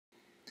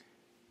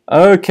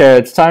Okay,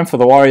 it's time for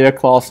the warrior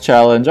class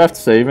challenge. I have to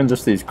say, even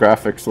just these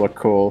graphics look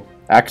cool.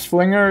 Axe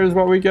Flinger is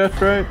what we get,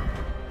 right?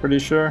 Pretty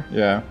sure?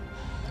 Yeah.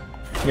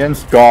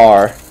 Against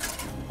Gar.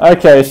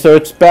 Okay, so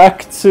it's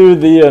back to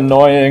the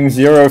annoying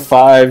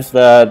 0-5s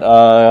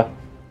that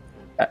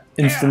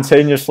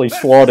instantaneously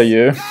slaughter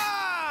you.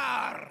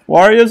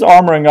 Warriors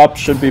armoring up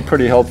should be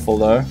pretty helpful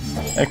though.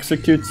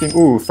 Executing...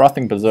 Ooh,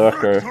 Frothing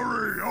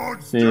Berserker.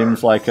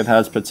 Seems like it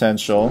has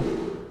potential.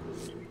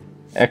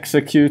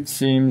 Execute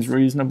seems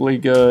reasonably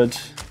good.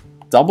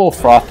 Double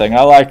Frothing,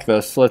 I like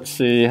this. Let's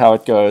see how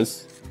it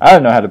goes. I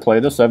don't know how to play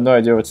this, I have no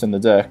idea what's in the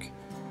deck.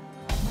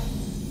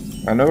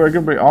 I know we're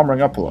going to be armoring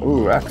up a lot.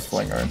 Ooh, Axe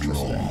Flinger,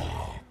 interesting.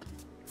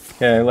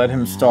 Okay, let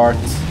him start.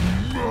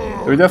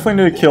 We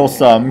definitely need to kill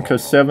some,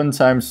 because 7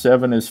 times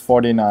 7 is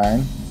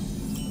 49.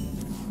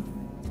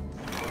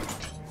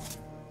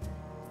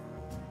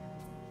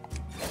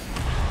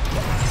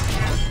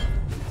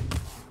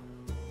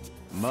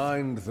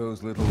 Mind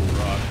those little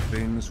rock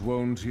things,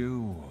 won't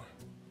you?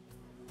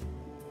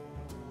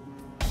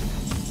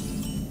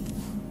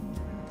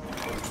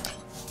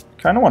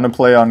 Kind of want to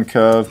play on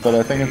curve, but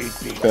I think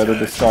it's better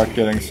to start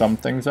getting some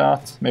things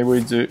out. Maybe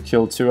we do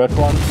kill 2 at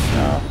once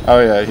now. Oh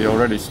yeah, he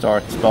already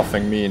starts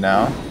buffing me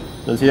now.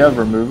 Does he have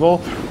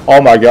removal?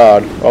 Oh my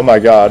god, oh my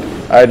god.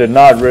 I did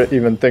not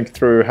even think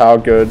through how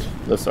good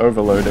this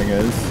overloading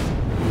is.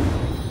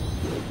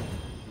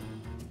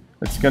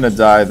 It's gonna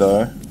die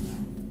though.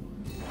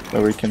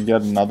 So we can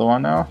get another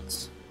one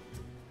out.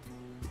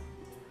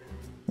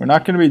 We're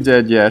not gonna be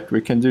dead yet.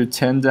 We can do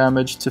 10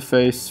 damage to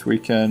face. We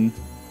can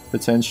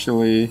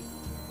potentially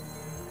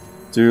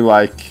do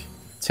like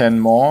 10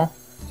 more.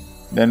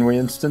 Then we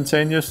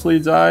instantaneously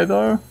die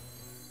though.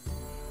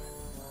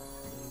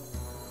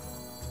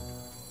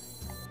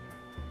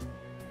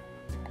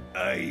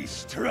 I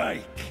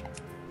strike.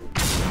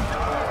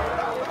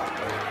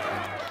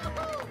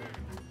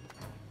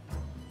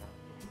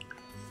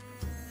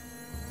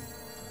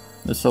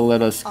 This will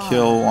let us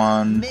kill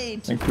one. I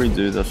think we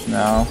do this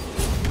now.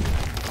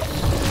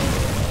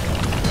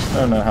 I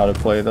don't know how to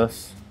play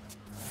this.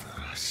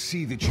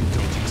 See that you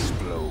don't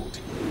explode.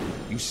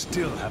 You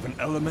still have an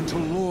elemental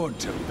lord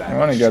to banish. I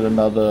want to get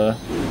another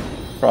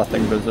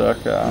Frothing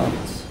Berserker out.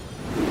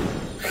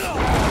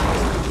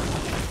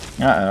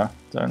 Uh-oh,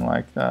 don't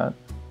like that.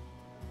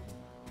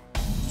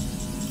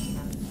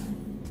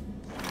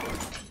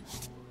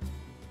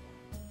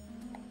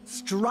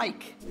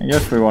 Strike. I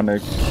guess we want to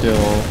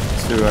kill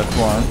 2 at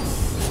once.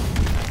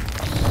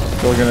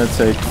 Still gonna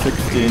take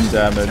 16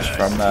 damage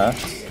from that.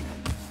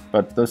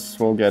 But this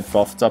will get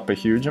buffed up a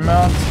huge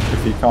amount.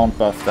 If he can't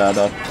buff that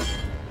up,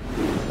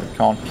 it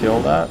can't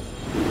kill that.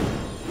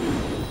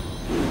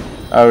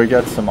 Oh, we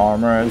get some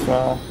armor as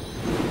well.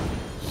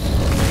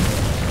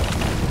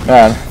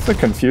 Man, it's a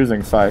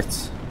confusing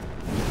fight.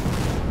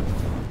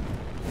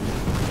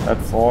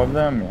 That's 4 of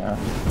them, yeah.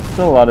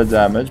 Still a lot of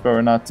damage, but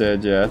we're not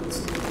dead yet.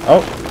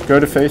 Oh, go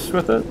to face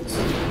with it.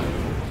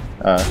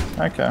 Oh,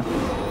 okay.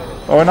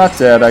 Well, we're not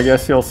dead. I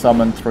guess he'll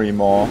summon 3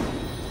 more.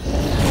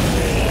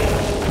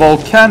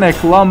 Volcanic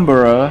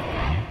Lumberer.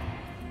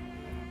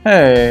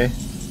 Hey,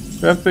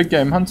 do we have Big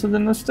Game Hunted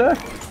in this deck?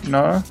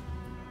 No.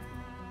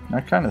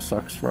 That kind of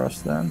sucks for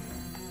us then.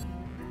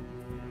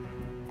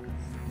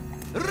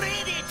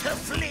 Ready to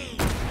flee.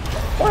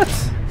 What?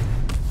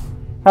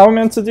 How are we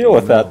meant to deal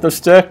with that? This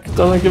deck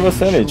doesn't give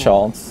us any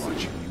chance.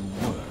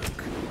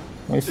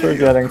 At least we're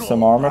getting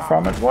some armor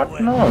from it.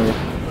 What?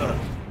 No.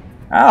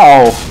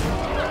 Ow!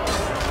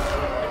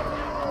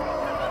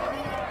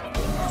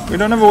 We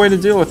don't have a way to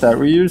deal with that.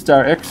 We used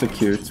our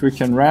executes. We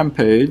can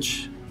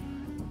rampage.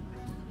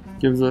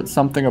 Gives it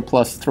something a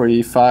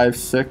 +3, 5,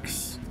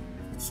 6.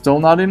 Still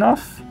not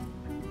enough?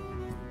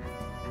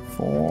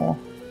 4,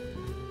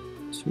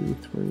 2,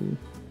 3.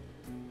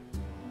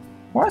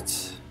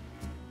 What?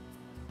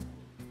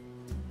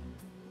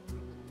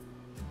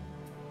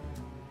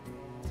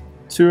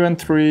 Two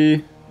and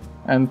 3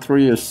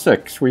 is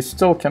 6. We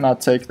still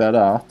cannot take that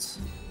out.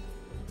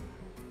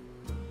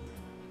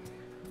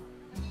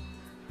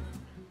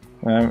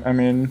 I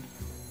mean,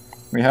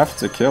 we have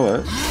to kill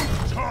it.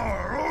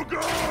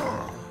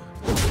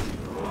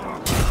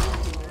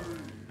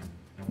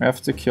 We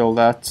have to kill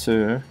that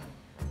too.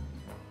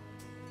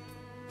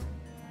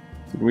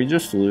 Did we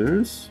just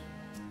lose?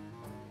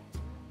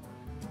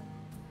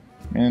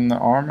 I mean, the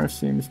armor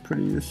seems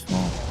pretty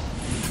useful.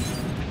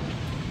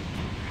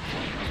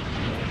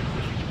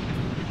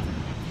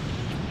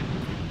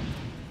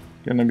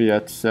 Gonna be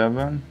at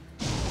 7.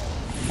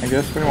 I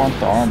guess we want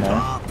the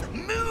armor.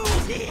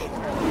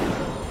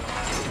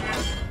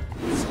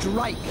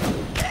 Strike.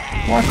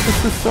 What?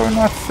 This is so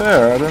not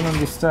fair. I don't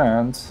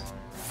understand.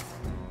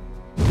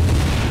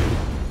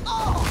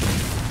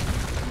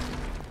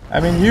 I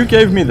mean, you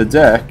gave me the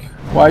deck.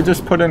 Why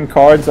just put in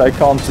cards I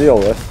can't deal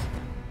with?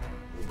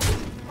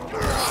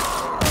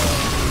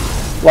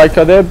 Like,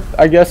 are there...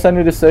 I guess I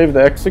need to save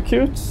the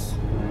executes?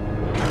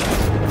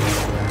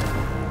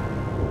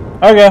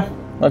 Okay,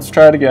 let's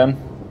try it again.